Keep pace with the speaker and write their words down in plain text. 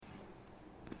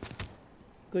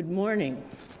Good morning.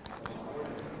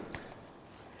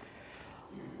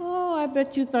 Oh, I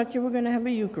bet you thought you were going to have a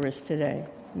Eucharist today.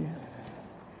 Yeah.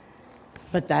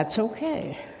 But that's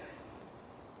okay.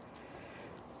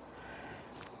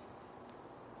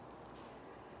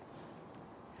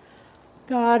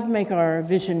 God, make our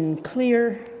vision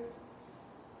clear,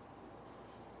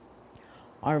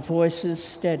 our voices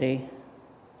steady,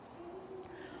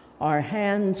 our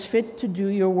hands fit to do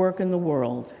your work in the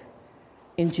world.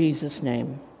 In Jesus'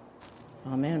 name,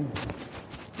 amen.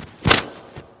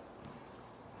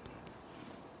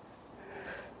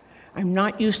 I'm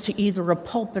not used to either a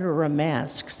pulpit or a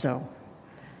mask, so.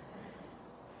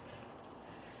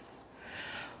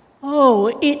 Oh,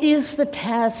 it is the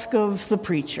task of the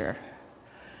preacher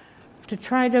to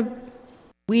try to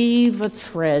weave a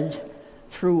thread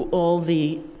through all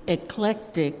the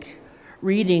eclectic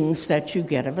readings that you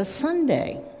get of a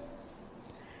Sunday.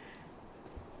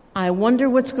 I wonder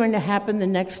what's going to happen the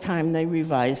next time they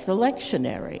revise the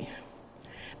lectionary.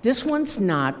 This one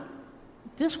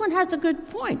has a good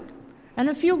point, and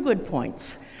a few good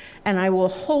points, and I will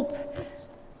hope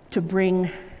to bring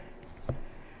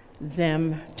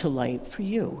them to light for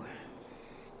you.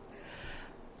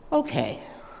 Okay,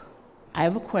 I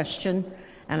have a question,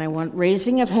 and I want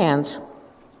raising of hands.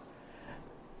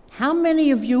 How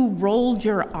many of you rolled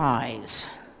your eyes,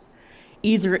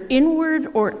 either inward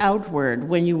or outward,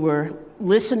 when you were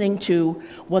listening to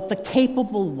what the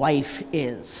capable wife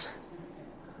is?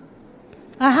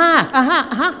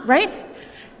 Right?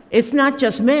 It's not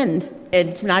just men,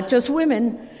 it's not just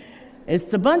women, it's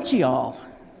the bunch of y'all.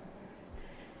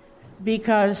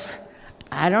 Because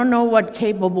I don't know what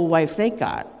capable wife they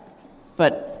got,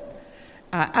 but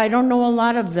I don't know a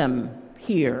lot of them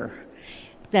here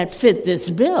that fit this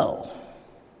bill.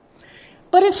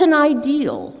 But it's an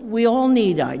ideal. We all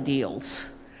need ideals.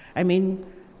 I mean,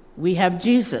 we have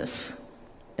Jesus.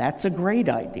 That's a great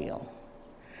ideal.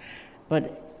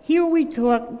 But here we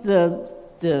talk,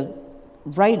 the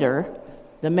writer,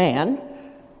 the man,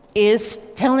 is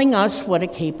telling us what a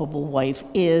capable wife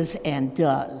is and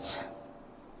does.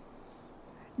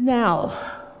 Now,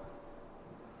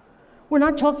 we're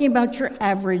not talking about your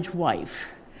average wife,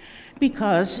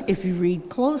 because if you read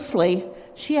closely,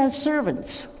 she has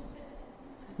servants.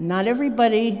 Not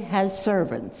everybody has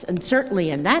servants, and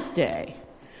certainly in that day,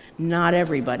 not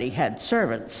everybody had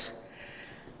servants.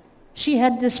 She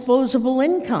had disposable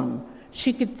income.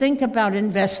 She could think about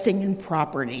investing in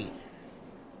property.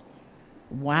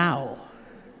 Wow.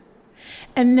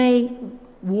 And they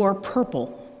wore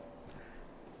purple.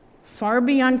 Far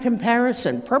beyond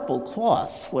comparison, purple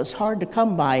cloth was hard to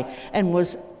come by and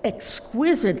was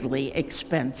exquisitely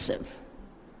expensive.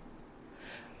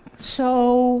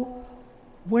 So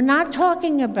we're not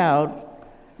talking about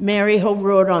Mary who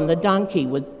rode on the donkey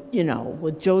with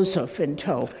Joseph in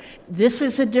tow. This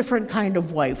is a different kind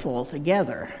of wife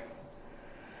altogether.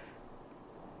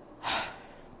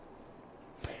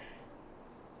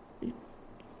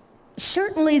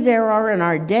 Certainly there are in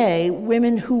our day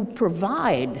women who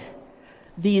provide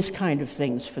these kind of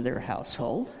things for their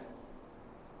household,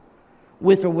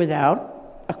 with or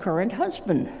without a current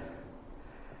husband.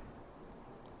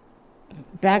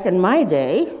 Back in my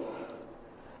day,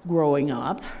 growing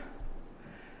up,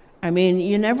 I mean,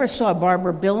 you never saw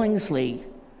Barbara Billingsley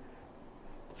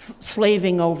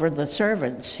slaving over the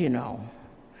servants,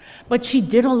 But she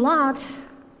did a lot.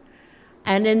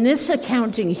 And in this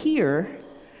accounting here,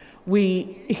 we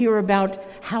hear about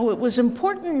how it was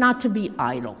important not to be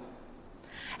idle,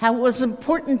 how it was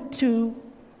important to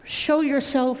show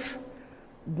yourself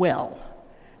well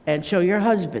and show your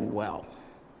husband well,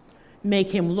 make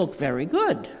him look very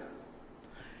good.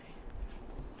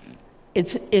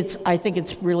 I think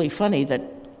it's really funny that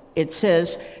it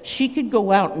says she could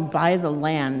go out and buy the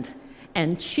land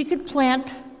and she could plant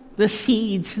the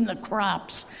seeds and the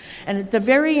crops. And at the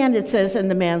very end it says,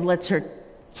 and the man lets her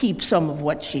keep some of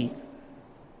what she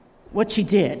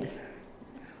did.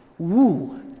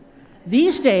 Woo.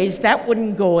 These days, that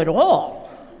wouldn't go at all,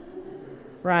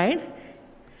 right?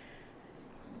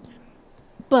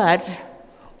 But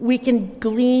we can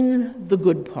glean the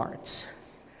good parts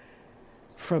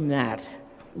from that.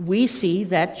 We see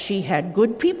that she had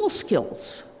good people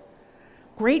skills,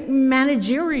 great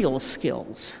managerial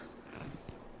skills.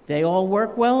 They all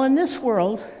work well in this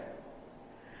world.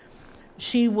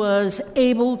 She was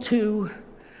able to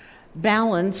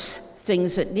balance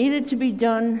things that needed to be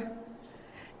done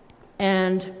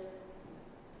and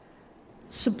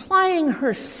supplying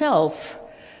herself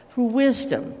through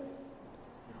wisdom.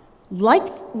 Like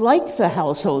the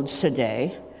households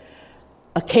today,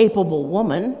 a capable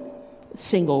woman,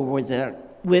 single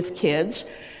with kids,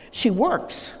 she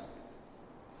works.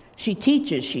 She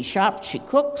teaches, she shops, she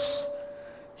cooks,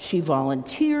 she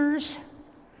volunteers,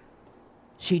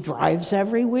 she drives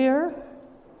everywhere,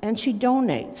 and she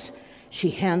donates.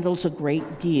 She handles a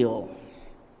great deal.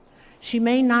 She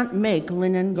may not make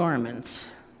linen garments,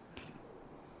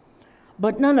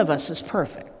 but none of us is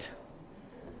perfect.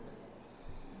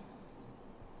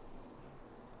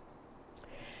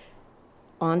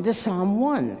 On to Psalm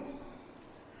 1.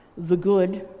 The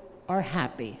good are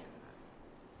happy.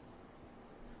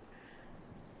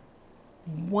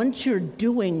 Once you're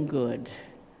doing good,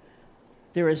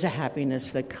 there is a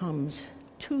happiness that comes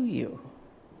to you.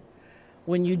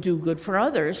 When you do good for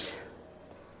others,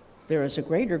 there's a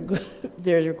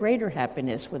greater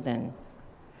happiness within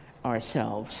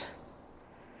ourselves.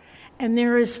 And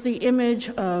there is the image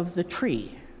of the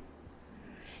tree.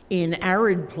 In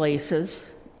arid places,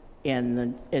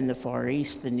 in the Far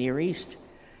East, the Near East,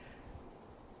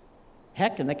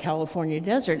 heck, in the California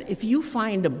desert, if you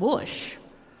find a bush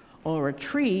or a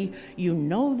tree, you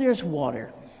know there's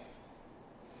water.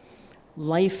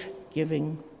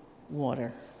 Life-giving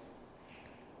water.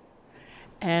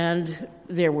 And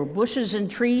there were bushes and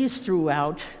trees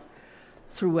throughout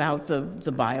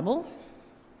the Bible.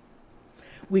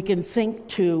 We can think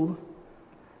to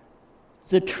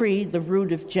the tree, the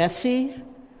root of Jesse,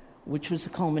 which was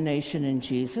the culmination in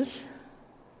Jesus.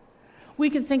 We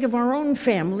can think of our own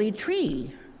family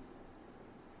tree.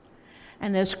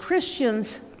 And as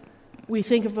Christians, we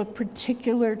think of a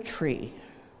particular tree,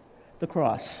 the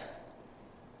cross,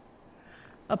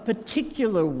 a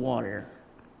particular water,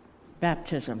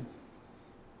 baptism,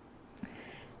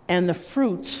 and the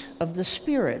fruits of the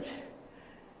Spirit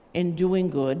in doing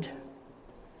good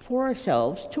for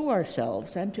ourselves, to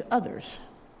ourselves, and to others.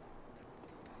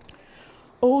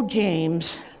 Oh,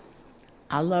 James,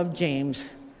 I love James.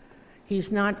 He's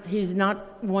not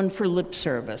one for lip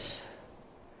service.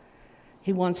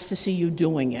 He wants to see you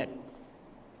doing it.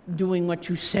 Doing what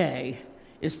you say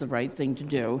is the right thing to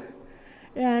do.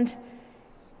 And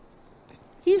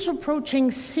he's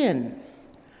approaching sin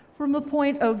from a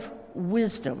point of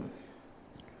wisdom.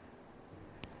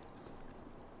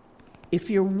 If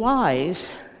you're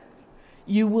wise,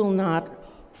 you will not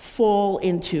fall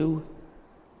into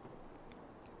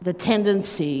the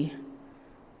tendency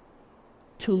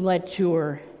to let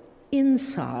your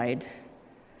inside,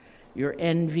 your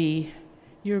envy,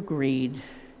 your greed,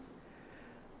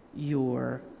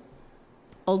 your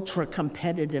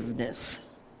ultra-competitiveness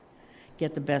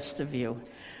get the best of you.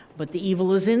 But the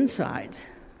evil is inside.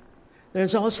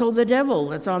 There's also the devil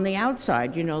that's on the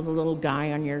outside, the little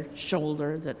guy on your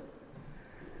shoulder that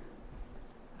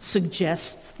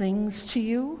suggests things to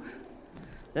you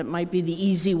that might be the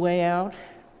easy way out.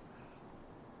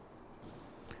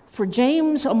 For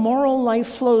James, a moral life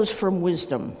flows from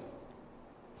wisdom.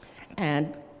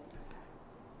 And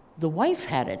the wife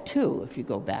had it too, if you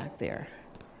go back there.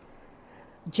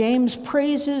 James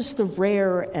praises the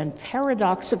rare and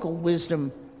paradoxical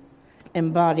wisdom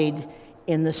embodied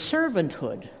in the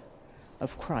servanthood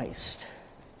of Christ.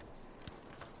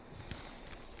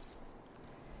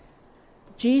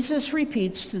 Jesus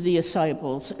repeats to the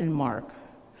disciples in Mark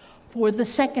for the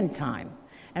second time.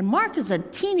 And Mark is a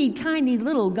teeny tiny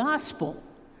little gospel.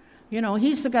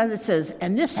 He's the guy that says,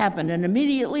 and this happened, and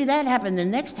immediately that happened, and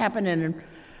next happened, and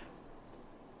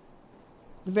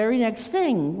the very next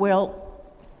thing. Well,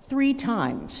 3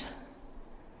 times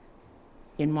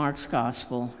in Mark's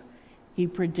gospel, he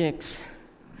predicts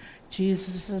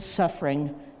Jesus'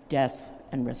 suffering, death,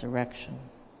 and resurrection.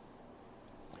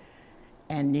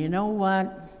 And you know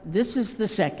what? This is the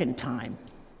second time.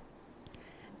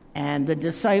 And the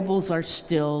disciples are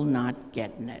still not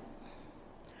getting it.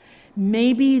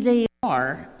 Maybe they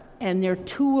are, and they're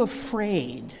too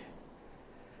afraid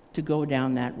to go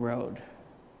down that road.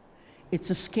 It's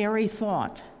a scary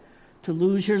thought to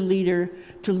lose your leader,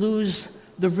 to lose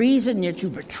the reason that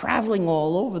you've been traveling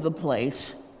all over the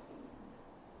place,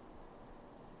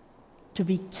 to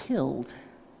be killed.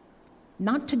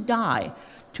 Not to die,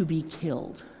 to be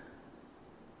killed.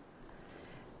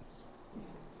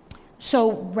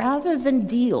 So rather than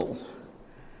deal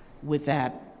with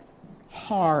that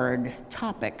hard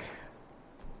topic,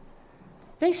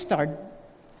 they start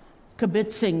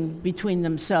kibitzing between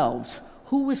themselves.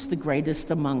 Who is the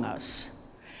greatest among us?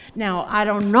 Now, I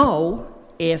don't know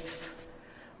if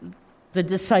the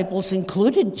disciples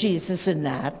included Jesus in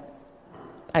that.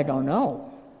 I don't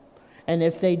know. And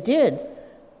if they did,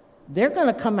 they're going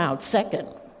to come out second,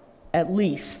 at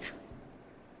least.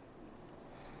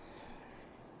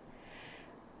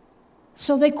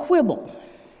 So they quibble.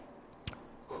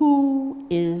 Who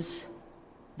is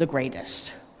the greatest?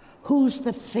 Who's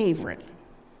the favorite?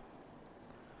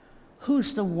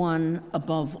 who's the one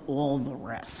above all the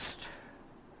rest?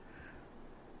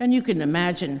 And you can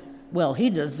imagine, well, he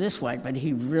does this way, but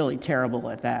he's really terrible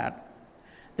at that.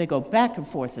 They go back and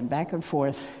forth and back and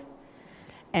forth.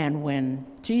 And when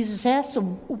Jesus asked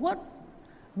them, what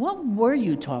were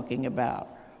you talking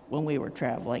about when we were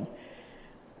traveling?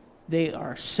 They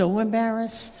are so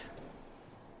embarrassed.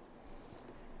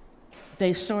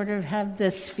 They sort of have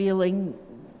this feeling,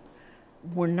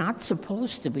 we're not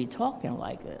supposed to be talking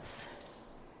like this.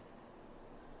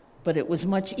 But it was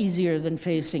much easier than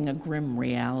facing a grim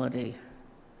reality.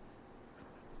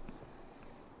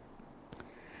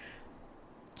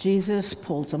 Jesus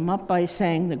pulls them up by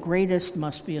saying the greatest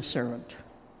must be a servant.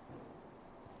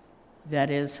 That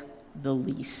is, the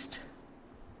least.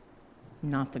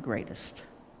 Not the greatest.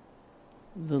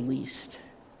 The least.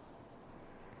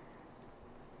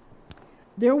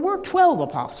 There were 12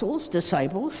 apostles,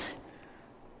 disciples,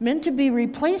 meant to be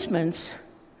replacements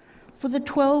for the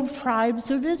 12 tribes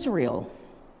of Israel.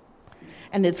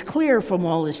 And it's clear from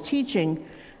all his teaching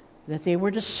that they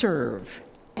were to serve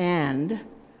and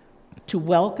to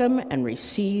welcome and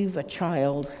receive a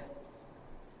child,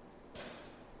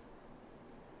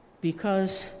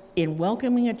 because in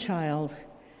welcoming a child,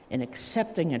 in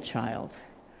accepting a child,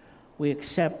 we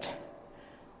accept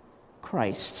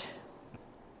Christ,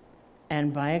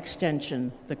 and by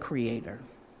extension, the Creator.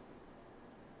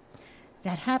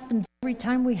 That happens every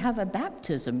time we have a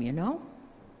baptism, you know?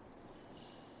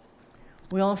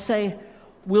 We all say,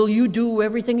 will you do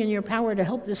everything in your power to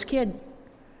help this kid?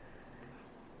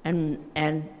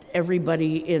 And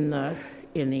everybody in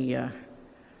the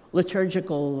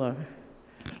liturgical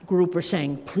group are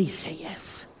saying, please say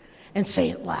yes, and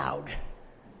say it loud.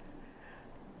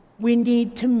 We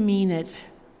need to mean it.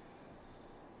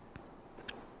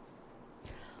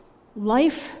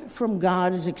 Life from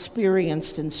God is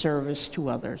experienced in service to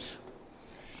others.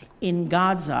 In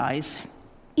God's eyes,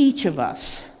 each of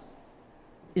us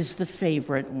is the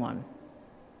favorite one.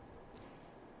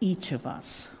 Each of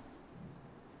us.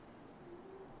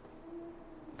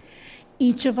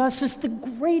 Each of us is the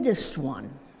greatest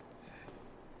one.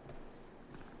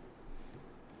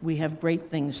 We have great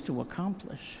things to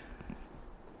accomplish.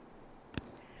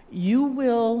 You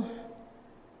will,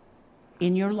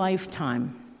 in your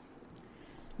lifetime,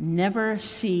 never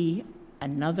see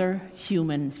another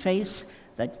human face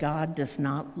that God does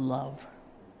not love.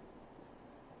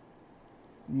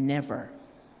 Never.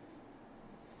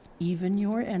 Even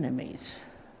your enemies.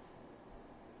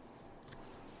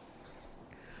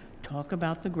 Talk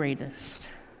about the greatest.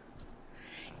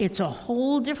 It's a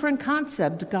whole different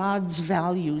concept, God's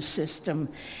value system,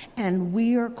 and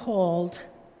we are called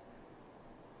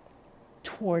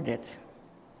toward it.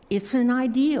 It's an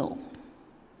ideal.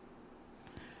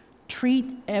 Treat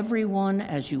everyone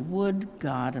as you would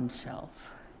God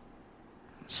himself.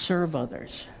 Serve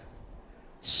others.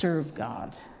 Serve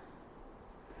God.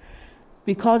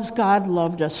 Because God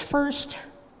loved us first,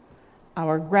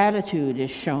 our gratitude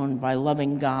is shown by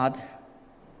loving God,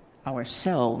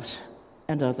 ourselves,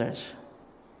 and others.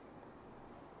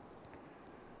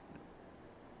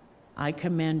 I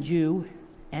commend you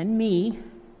and me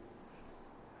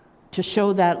to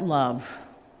show that love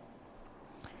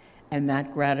and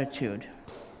that gratitude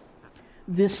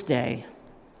this day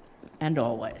and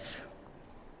always.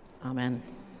 Amen.